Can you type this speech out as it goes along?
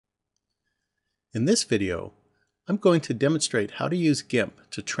In this video, I'm going to demonstrate how to use GIMP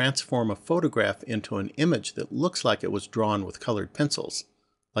to transform a photograph into an image that looks like it was drawn with colored pencils,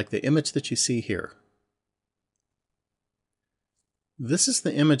 like the image that you see here. This is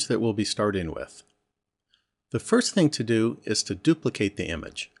the image that we'll be starting with. The first thing to do is to duplicate the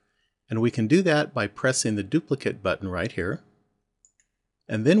image, and we can do that by pressing the duplicate button right here.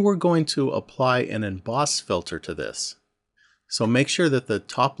 And then we're going to apply an emboss filter to this. So make sure that the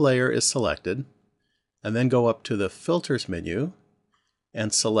top layer is selected, and then go up to the Filters menu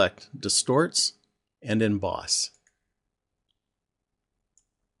and select Distorts and Emboss.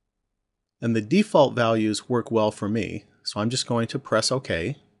 And the default values work well for me, so I'm just going to press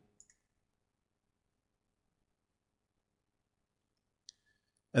OK.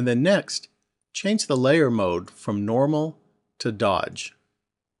 And then next, change the layer mode from Normal to Dodge.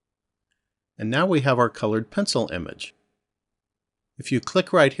 And now we have our colored pencil image. If you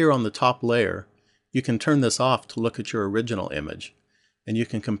click right here on the top layer, you can turn this off to look at your original image, and you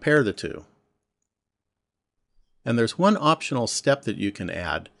can compare the two. And there's one optional step that you can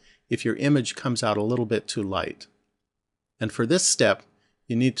add if your image comes out a little bit too light. And for this step,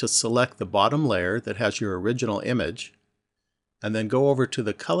 you need to select the bottom layer that has your original image, and then go over to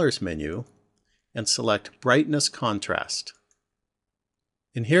the Colors menu and select Brightness Contrast.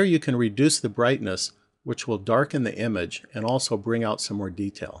 In here you can reduce the brightness, which will darken the image and also bring out some more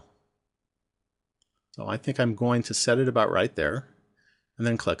detail. So I think I'm going to set it about right there, and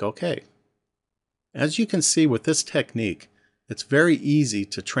then click OK. As you can see with this technique, it's very easy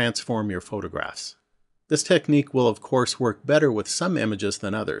to transform your photographs. This technique will of course work better with some images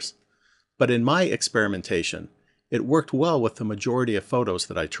than others, but in my experimentation, it worked well with the majority of photos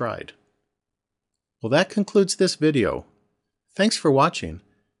that I tried. Well, that concludes this video. Thanks for watching,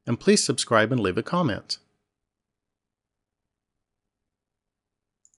 and please subscribe and leave a comment.